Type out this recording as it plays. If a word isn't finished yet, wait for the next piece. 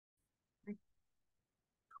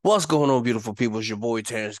What's going on, beautiful people? It's your boy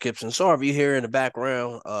Terrence Gibson. Sorry if you hear in the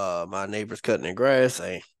background, my neighbor's cutting the grass.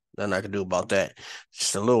 Ain't nothing I can do about that. It's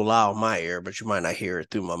just a little loud in my ear, but you might not hear it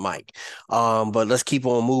through my mic. But let's keep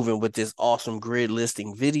on moving with this awesome grid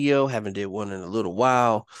listing video. Haven't did one in a little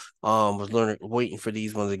while. Was learning, waiting for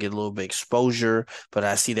these ones to get a little bit exposure, but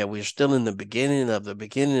I see that we're still in the beginning of the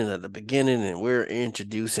beginning of the beginning, and we're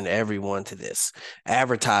introducing everyone to this.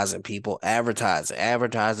 Advertising, people, advertising.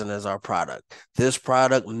 Advertising is our product. This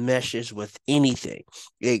product meshes with anything.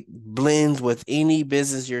 It blends with any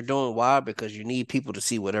business you're doing. Why? Because you need people to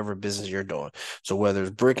see whatever business you're doing. So whether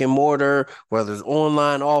it's brick and mortar, whether it's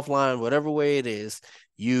online, offline, whatever way it is,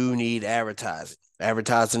 you need advertising.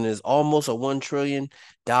 Advertising is almost a $1 trillion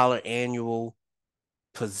annual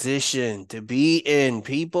position to be in,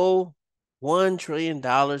 people. $1 trillion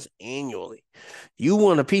annually. You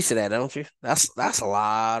want a piece of that, don't you? That's a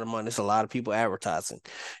lot of money. It's a lot of people advertising.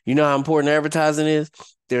 You know how important advertising is?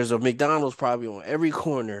 There's a McDonald's probably on every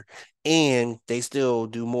corner, and they still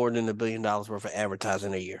do more than $1 billion worth of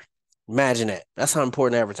advertising a year. Imagine that. That's how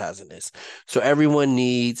important advertising is. So everyone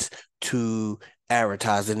needs to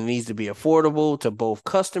advertise, and it needs to be affordable to both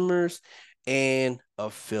customers and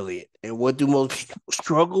affiliate. And what do most people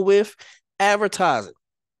struggle with? Advertising.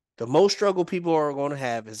 The most struggle people are going to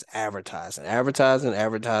have is advertising, advertising,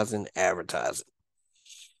 advertising, advertising.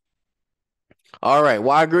 All right,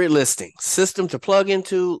 why grid listing? System to plug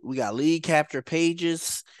into. We got lead capture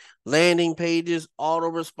pages, landing pages,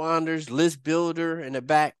 autoresponders, list builder in the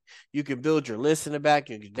back. You can build your list in the back.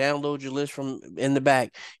 You can download your list from in the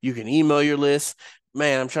back. You can email your list.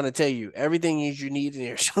 Man, I'm trying to tell you, everything you need in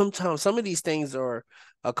here. Sometimes some of these things are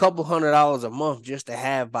a couple $100 a month just to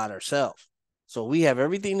have by themselves. So we have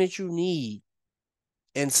everything that you need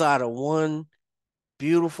inside of one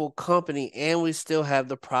beautiful company, and we still have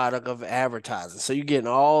the product of advertising. So you're getting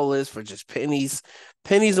all this for just pennies,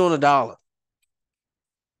 pennies on a dollar.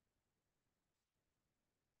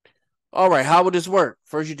 All right, how would this work?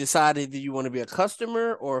 First, you decide either you want to be a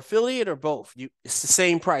customer or affiliate or both. It's the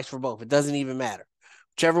same price for both. It doesn't even matter.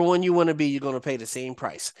 Whichever one you want to be, you're going to pay the same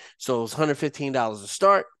price. So it's $115 to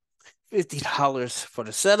start, $50 for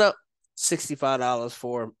the setup, $65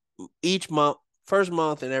 for each month, first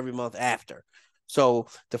month and every month after. So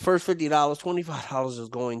the first $50, $25 is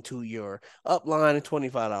going to your upline and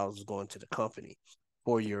 $25 is going to the company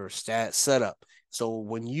for your stat setup. So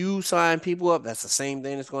when you sign people up, that's the same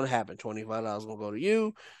thing that's going to happen. $25 going to go to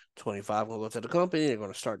you, 25 going to go to the company. They're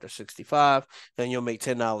going to start their 65, then you'll make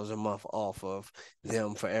 $10 a month off of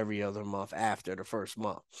them for every other month after the first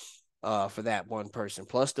month. For that one person,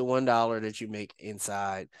 plus the $1 that you make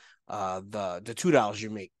inside the $2 you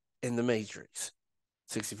make in the matrix.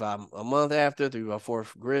 65 a month after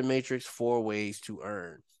 3x4 grid matrix, 4 ways to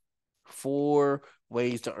earn. 4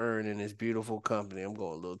 ways to earn in this beautiful company. I'm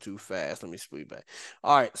going a little too fast. Let me speed back.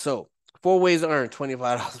 All right, so 4 ways to earn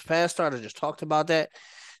 $25 fast start. I just talked about that.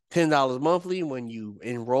 $10 monthly when you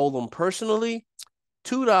enroll them personally.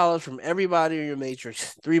 $2 from everybody in your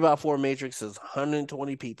matrix. 3x4 matrix is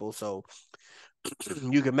 120 people. So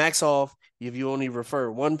you can max off if you only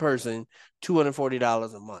refer one person,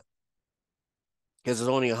 $240 a month. Because there's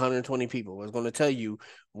only 120 people. It's going to tell you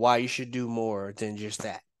why you should do more than just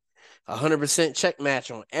that. 100% check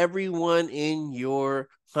match on everyone in your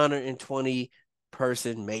 120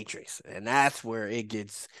 person matrix. And that's where it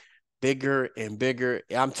gets bigger and bigger.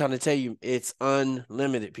 I'm trying to tell you, it's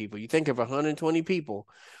unlimited, people. You think of 120 people,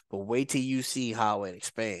 but wait till you see how it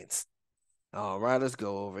expands. All right, let's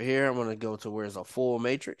go over here. I'm going to go to where's a full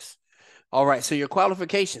matrix. All right, so your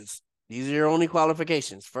qualifications. These are your only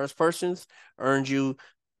qualifications. First persons earned you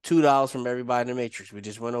 $2 from everybody in the matrix. We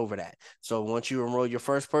just went over that. So once you enroll your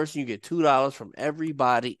first person, you get $2 from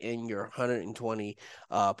everybody in your 120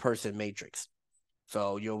 person matrix.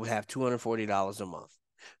 So you'll have $240 a month.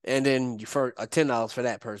 And then you for $10 for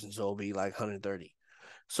that person, so it'll be like 130.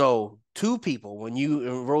 So two people, when you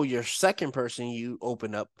enroll your second person, you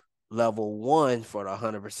open up level one for the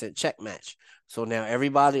 100% check match. So now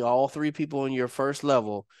everybody, all three people in your first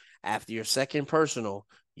level, after your second personal,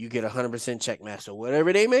 you get 100% check match. So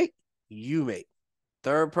whatever they make, you make.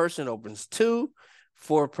 Third person opens two,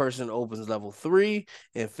 fourth person opens level three,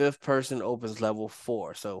 and fifth person opens level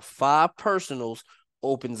four. So 5 personals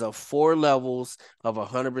opens up 4 levels of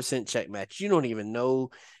 100% check match. You don't even know,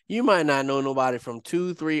 you might not know nobody from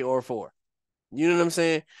 2, 3, or 4. You know what I'm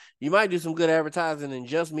saying? You might do some good advertising and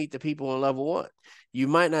just meet the people on level one. You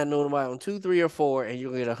might not know nobody on 2, 3, or 4, and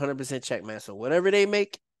you'll get 100% check match. So whatever they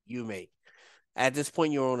make, you make. At this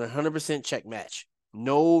point, you're on 100% check match.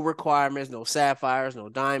 No requirements, no sapphires, no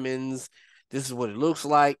diamonds. This is what it looks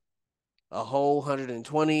like. a whole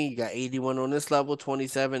 120. You got 81 on this level,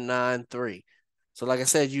 2793. So like I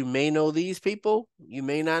said, you may know these people, you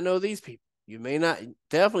may not know these people. You may not,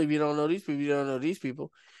 definitely if you don't know these people, you don't know these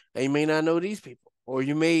people, and you may not know these people. Or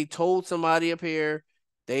you may told somebody up here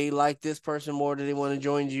they like this person more than they want to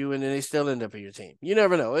join you, and then they still end up in your team. You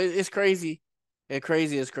never know. It's crazy. It's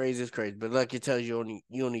crazy, it's crazy, it's crazy. But like it tells you,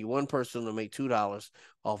 you only need one person to make $2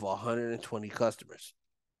 off 120 customers.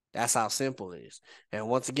 That's how simple it is. And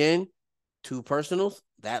once again, 2 personals,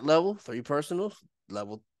 that level, 3 personals,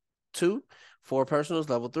 level 2, 4 personals,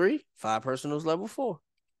 level 3, 5 personals, level 4.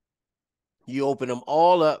 You open them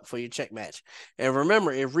all up for your check match. And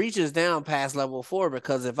remember, it reaches down past level 4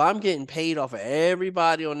 because if I'm getting paid off of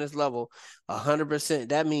everybody on this level 100%,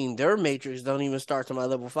 that means their matrix don't even start to my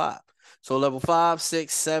level 5. So level 5,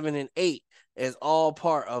 6, 7, and 8 is all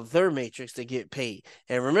part of their matrix to get paid.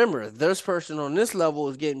 And remember, this person on this level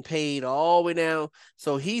is getting paid all the way down.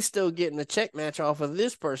 So he's still getting a check match off of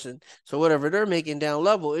this person. So whatever they're making down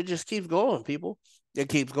level, it just keeps going, people. It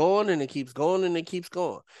keeps going and it keeps going and it keeps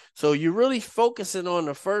going. So you're really focusing on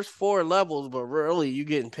the first 4 levels, but really you're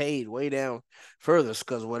getting paid way down further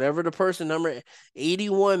because whatever the person number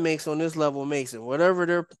 81 makes on this level makes it, whatever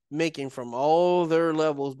they're making from all their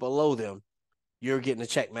levels below them, you're getting a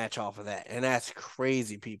check match off of that. And that's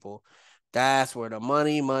crazy, people. That's where the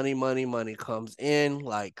money comes in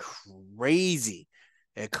like crazy.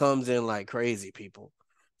 It comes in like crazy, people.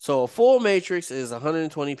 So a full matrix is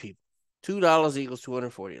 120 people. $2 equals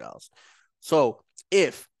 $240. So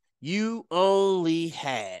if you only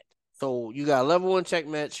had, so you got level 1 check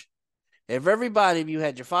match. If you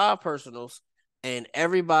had your 5 personals and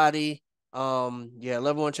everybody,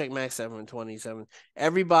 level 1 check max 727.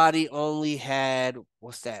 Everybody only had,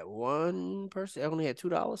 what's that? One person only had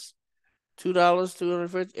 $2. $2,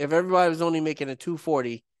 250. If everybody was only making a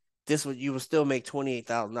 240, you would still make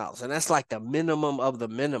 $28,000. And that's like the minimum of the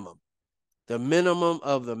minimum. The minimum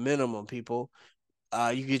of the minimum, people.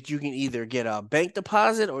 You can either get a bank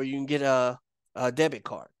deposit or you can get a debit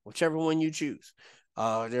card, whichever one you choose.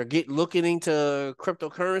 They're looking into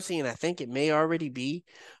cryptocurrency, and I think it may already be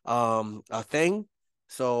a thing.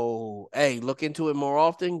 So hey, look into it more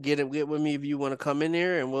often. Get with me if you want to come in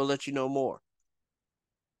there, and we'll let you know more.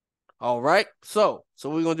 All right. So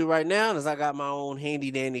what we're gonna do right now is I got my own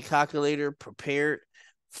handy dandy calculator prepared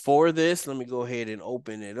for this. Let me go ahead and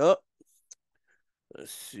open it up.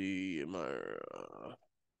 Let's see. Am I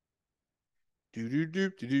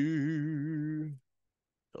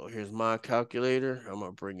So here's my calculator. I'm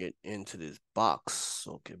gonna bring it into this box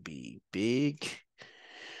so it could be big.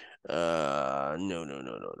 No.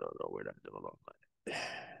 We're not doing all that.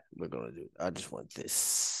 We're gonna do. I just want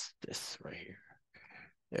this right here.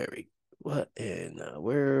 There we go. What in the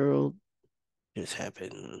world just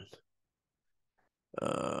happened?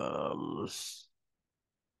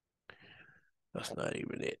 That's not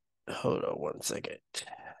even it. Hold on 1 second.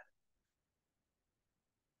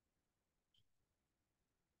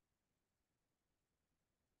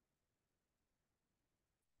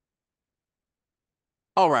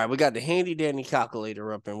 All right, we got the handy dandy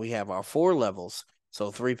calculator up, and we have our 4 levels.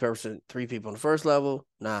 So 3 people on the first level,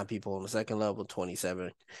 9 people on the second level,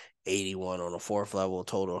 27, 81 on the 4th level,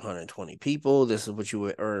 total 120 people. This is what you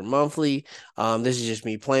would earn monthly. This is just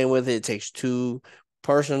me playing with it. It takes 2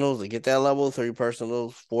 personals to get that level, 3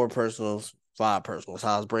 personals, 4 personals, 5 personals.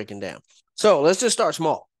 How it's breaking down. So let's just start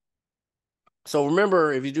small. So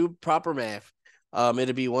remember, if you do proper math,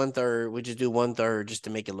 it'll be 1/3. We just do 1/3 just to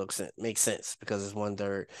make it make sense because it's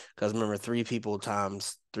 1/3. Because remember, 3 people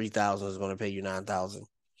times 3,000 is going to pay you 9,000.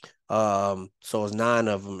 So it's 9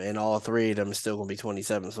 of them, and all 3 of them is still going to be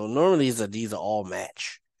 27. So normally these are all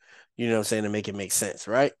match. You know what I'm saying, to make it make sense,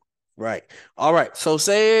 right? Right. All right. So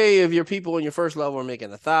say if your people in your first level are making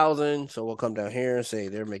 1,000, so we'll come down here and say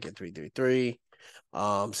they're making 333.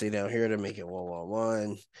 See down here they're making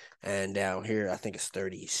 111, and down here I think it's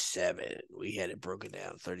 37. We had it broken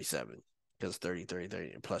down 37 because 30, 30,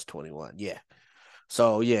 30 plus 21. Yeah.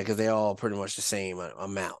 So yeah, because they're all pretty much the same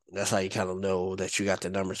amount. That's how you kind of know that you got the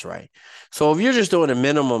numbers right. So if you're just doing a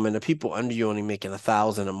minimum and the people under you only making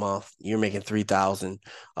 1,000 a month, you're making 3,000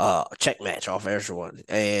 check match off everyone.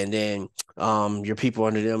 And then your people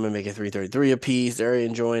under them are making 333 a piece. They're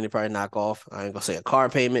enjoying, they probably knock off, I ain't gonna say a car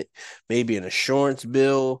payment, maybe an insurance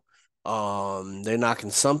bill. They're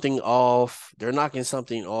knocking something off. They're knocking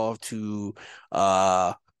something off to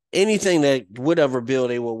anything that whatever bill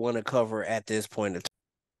they will want to cover at this point of time.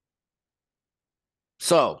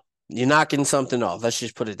 So you're knocking something off. Let's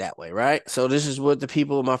just put it that way, right? So this is what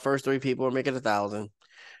my first 3 people are making 1,000,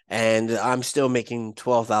 and I'm still making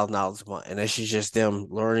 $12,000 a month. And this is just them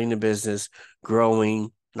learning the business,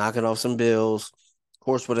 growing, knocking off some bills. Of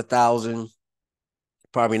course, with 1,000,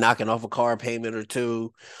 probably knocking off a car payment or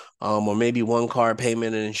two, or maybe one car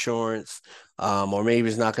payment and insurance, or maybe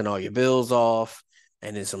it's knocking all your bills off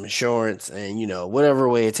and then some insurance and, whatever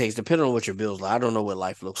way it takes, depending on what your bills like. I don't know what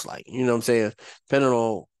life looks like. You know what I'm saying? Depending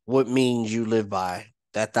on what means you live by,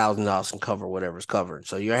 that $1,000 can cover whatever's covered.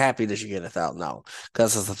 So you're happy that you get $1,000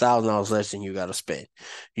 because it's $1,000 less than you got to spend.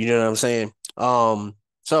 You know what I'm saying?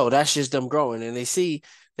 So that's just them growing, and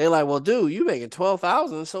they're like, well, dude, you making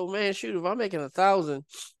 12,000. So man, shoot, if I'm making 1,000,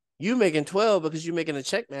 you making 12 because you're making a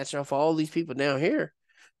check match off all these people down here.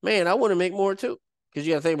 Man, I want to make more too. Because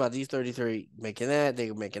you got to think about these 33 making that,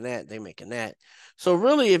 they making that, they making that. So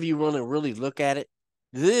really, if you want to really look at it,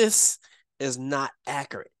 this is not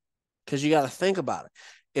accurate. Because you got to think about it.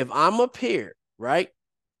 If I'm up here, right,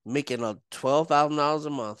 making a $12,000 a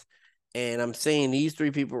month, and I'm saying these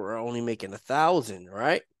three people are only making 1,000,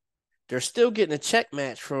 right? They're still getting a check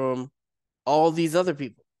match from all these other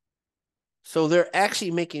people. So they're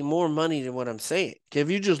actually making more money than what I'm saying. If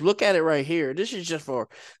you just look at it right here, that's what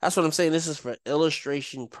I'm saying. This is for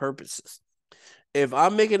illustration purposes. If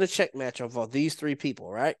I'm making a check match of all these three people,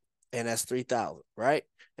 right? And that's 3,000, right?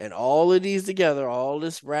 And all of these together, all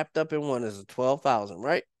this wrapped up in one is a 12,000,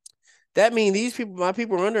 right? That means these people, my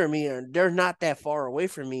people under me, they're not that far away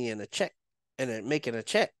from me in a check and making a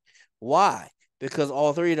check. Why? Because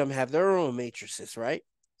all three of them have their own matrices, right?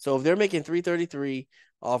 So if they're making 333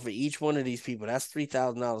 off of each one of these people, that's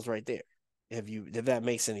 $3,000 right there. If that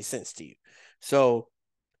makes any sense to you. So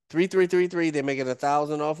 3,333, they're making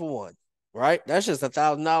 1,000 off of one, right? That's just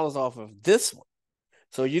 $1,000 off of this one.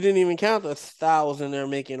 So you didn't even count the 1,000 they're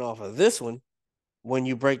making off of this one when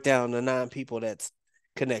you break down the 9 people that's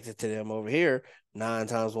connected to them over here, 9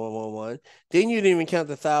 times 111. Then you didn't even count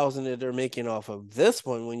the 1,000 that they're making off of this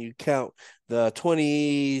one when you count the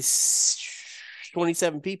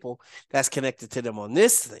 27 people that's connected to them on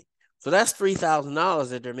this thing. So that's $3,000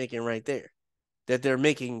 that they're making right there, that they're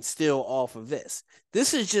making still off of this.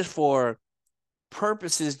 This is just for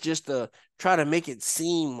purposes, just to try to make it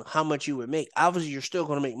seem how much you would make. Obviously, you're still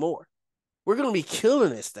going to make more. We're going to be killing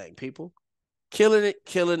this thing, people. Killing it,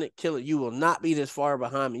 killing it, killing it. You will not be this far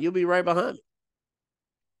behind me. You'll be right behind me.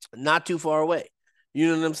 Not too far away. You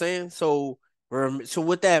know what I'm saying? So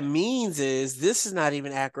what that means is this is not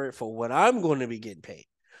even accurate for what I'm going to be getting paid.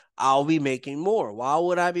 I'll be making more. Why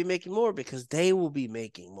would I be making more? Because they will be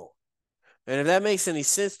making more. And if that makes any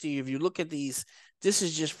sense to you, if you look at these, this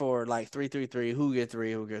is just for like 333, who get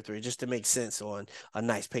three, just to make sense on a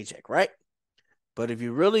nice paycheck, right? But if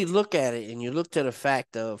you really look at it and you look to the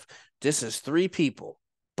fact of this is 3 people,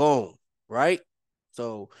 boom, right?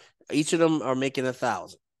 So each of them are making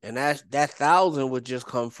 1,000, and that 1,000 would just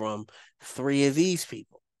come from 3 of these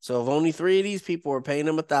people. So if only 3 of these people are paying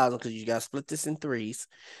them 1,000, because you got to split this in threes,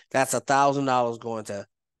 that's $1,000 going to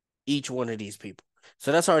each one of these people.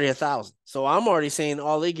 So that's already 1,000. So I'm already saying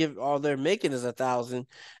all they're making is 1,000,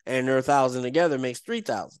 and their 1,000 together makes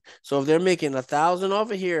 3,000. So if they're making 1,000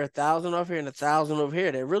 over here, 1,000 over here, and 1,000 over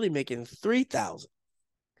here, they're really making 3,000.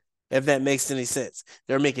 If that makes any sense,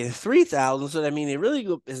 they're making 3,000. So that means it really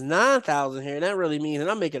is 9,000 here, and that really means that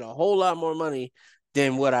I'm making a whole lot more money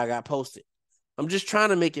than what I got posted. I'm just trying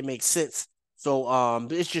to make it make sense. So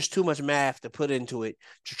it's just too much math to put into it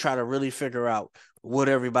to try to really figure out what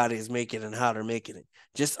everybody is making and how they're making it.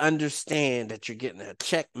 Just understand that you're getting a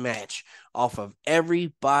check match off of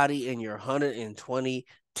everybody in your 120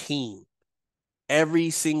 team. Every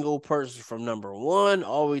single person from number 1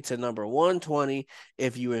 all the way to number 120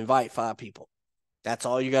 if you invite 5 people. That's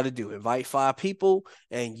all you got to do. Invite 5 people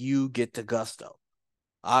and you get the gusto.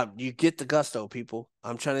 You get the gusto, people.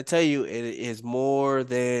 I'm trying to tell you, it is more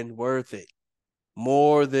than worth it.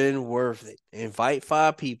 More than worth it. Invite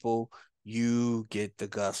 5 people, you get the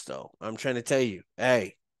gusto. I'm trying to tell you,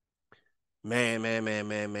 hey, man,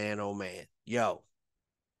 oh man, yo,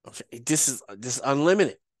 this is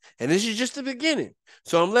unlimited, and this is just the beginning.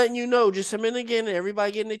 So I'm letting you know, just a minute again,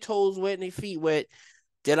 everybody getting their toes wet and their feet wet,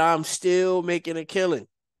 that I'm still making a killing.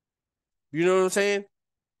 You know what I'm saying?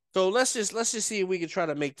 So let's just see if we can try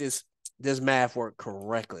to make this math work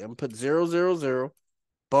correctly. I'm gonna put 000.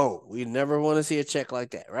 Boom. We never want to see a check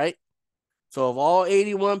like that, right? So of all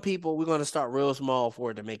 81 people, we're gonna start real small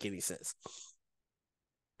for it to make any sense.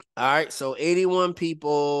 All right, so 81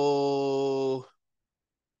 people.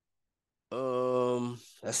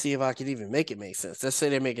 Let's see if I can even make it make sense. Let's say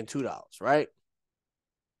they're making $2, right?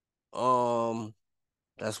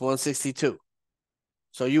 That's 162.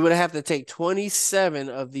 So you would have to take 27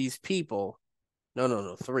 of these people.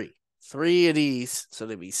 No, 3. 3 of these, so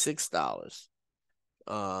they'd be $6.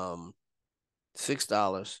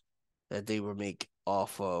 $6 that they would make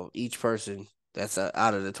off of each person that's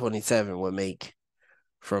out of the 27 would make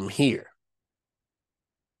from here.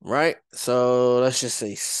 Right? So let's just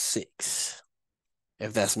say 6,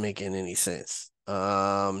 if that's making any sense.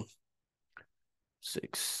 6.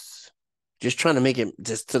 Just trying to make it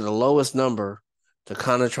just to the lowest number to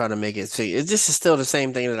kind of try to make it see. This is still the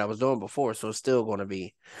same thing that I was doing before, so it's still going to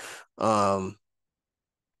be more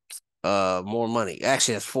money.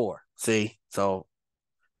 Actually, that's 4. See? So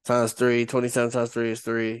times 3, 27 times 3 is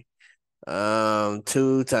 3.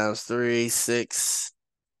 2 times 3, 6.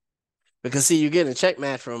 Because see, you're getting a check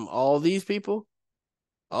match from all these people,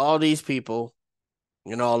 and all those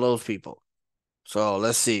people. So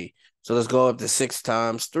let's see. So let's go up to 6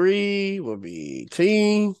 times 3 will be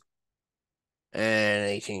 18. And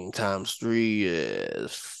 18 times 3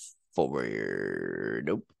 is 4.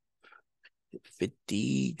 Nope.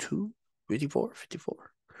 52, 54,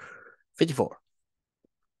 54. 54.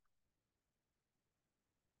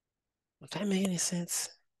 Does that make any sense?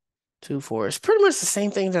 2, 4. It's pretty much the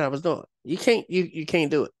same thing that I was doing. You can't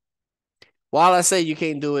do it. While I say you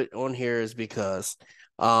can't do it on here is because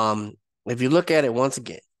if you look at it once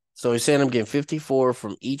again, so he's saying I'm getting 54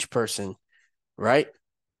 from each person, right?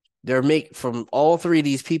 From all 3 of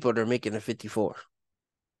these people, they're making a 54.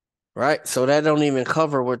 Right? So that don't even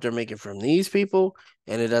cover what they're making from these people,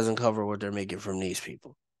 and it doesn't cover what they're making from these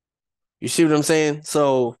people. You see what I'm saying?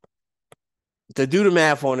 So to do the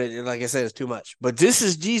math on it, like I said, it's too much. But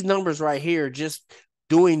these numbers right here, just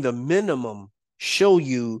doing the minimum, show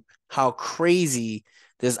you how crazy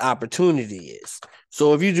this opportunity is.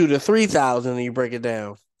 So if you do the 3,000 and you break it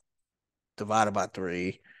down, divided by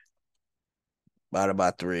 3,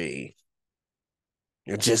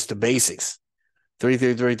 it's just the basics. 3,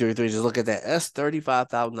 3, 3, 3, 3. Just look at that. That's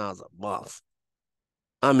 $35,000 a month.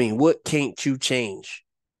 I mean, what can't you change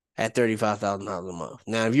at $35,000 a month?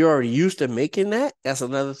 Now, if you're already used to making that, that's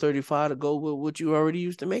another 35 to go with what you already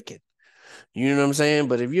used to making. You know what I'm saying?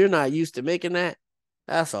 But if you're not used to making that,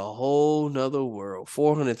 that's a whole nother world.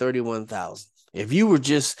 431,000. If you were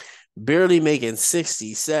just barely making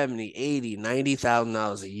 60, 70, 80,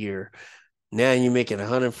 $90,000 a year, now you're making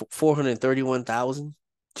 431,000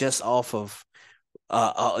 just off of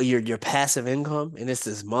your passive income, and this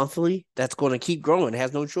is monthly. That's going to keep growing. It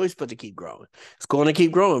has no choice but to keep growing. It's going to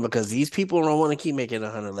keep growing because these people don't want to keep making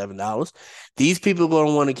 $111. These people are going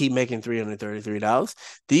to want to keep making $333.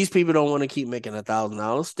 These people don't want to keep making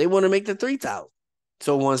 $1,000. They want to make the 3,000.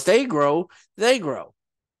 So once they grow, they grow.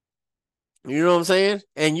 You know what I'm saying?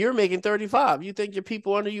 And you're making 35. You think your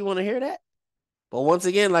people under you want to hear that? But once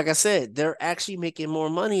again, like I said, they're actually making more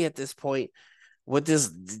money at this point with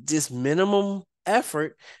this minimum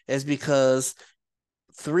effort, is because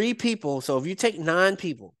 3 people. So if you take 9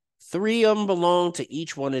 people, 3 of them belong to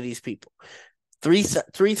each one of these people. 3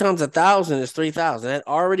 times 1,000 is 3,000. That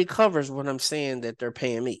already covers what I'm saying that they're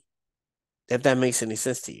paying me, if that makes any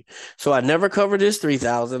sense to you. So I never covered this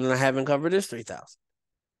 3,000, and I haven't covered this 3,000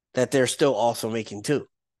 that they're still also making too.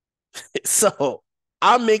 So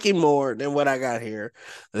I'm making more than what I got here.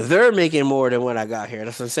 They're making more than what I got here.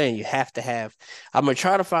 That's what I'm saying. You have to have. I'm gonna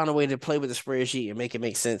try to find a way to play with the spreadsheet and make it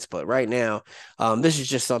make sense. But right now, this is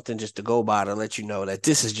just something just to go by to let you know that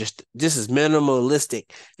this is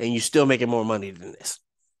minimalistic, and you're still making more money than this.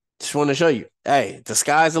 Just want to show you. Hey, the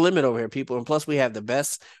sky's the limit over here, people. And plus, we have the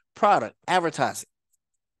best product advertising.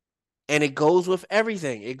 And it goes with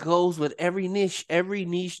everything. It goes with every niche. Every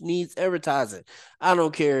niche needs advertising. I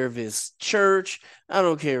don't care if it's church. I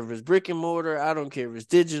don't care if it's brick and mortar. I don't care if it's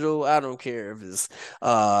digital. I don't care if it's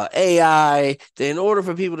AI. In order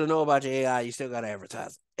for people to know about your AI, you still got to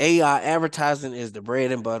advertise. AI advertising is the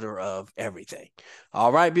bread and butter of everything.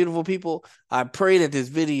 All right, beautiful people. I pray that this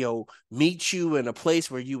video meets you in a place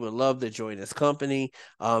where you would love to join this company.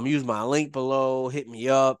 Use my link below. Hit me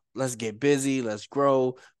up. Let's get busy. Let's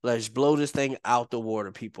grow. Let's blow this thing out the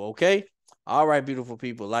water, people. Okay? All right, beautiful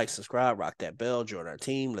people. Like, subscribe, rock that bell, join our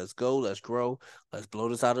team. Let's go. Let's grow. Let's blow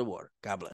this out of the water. God bless.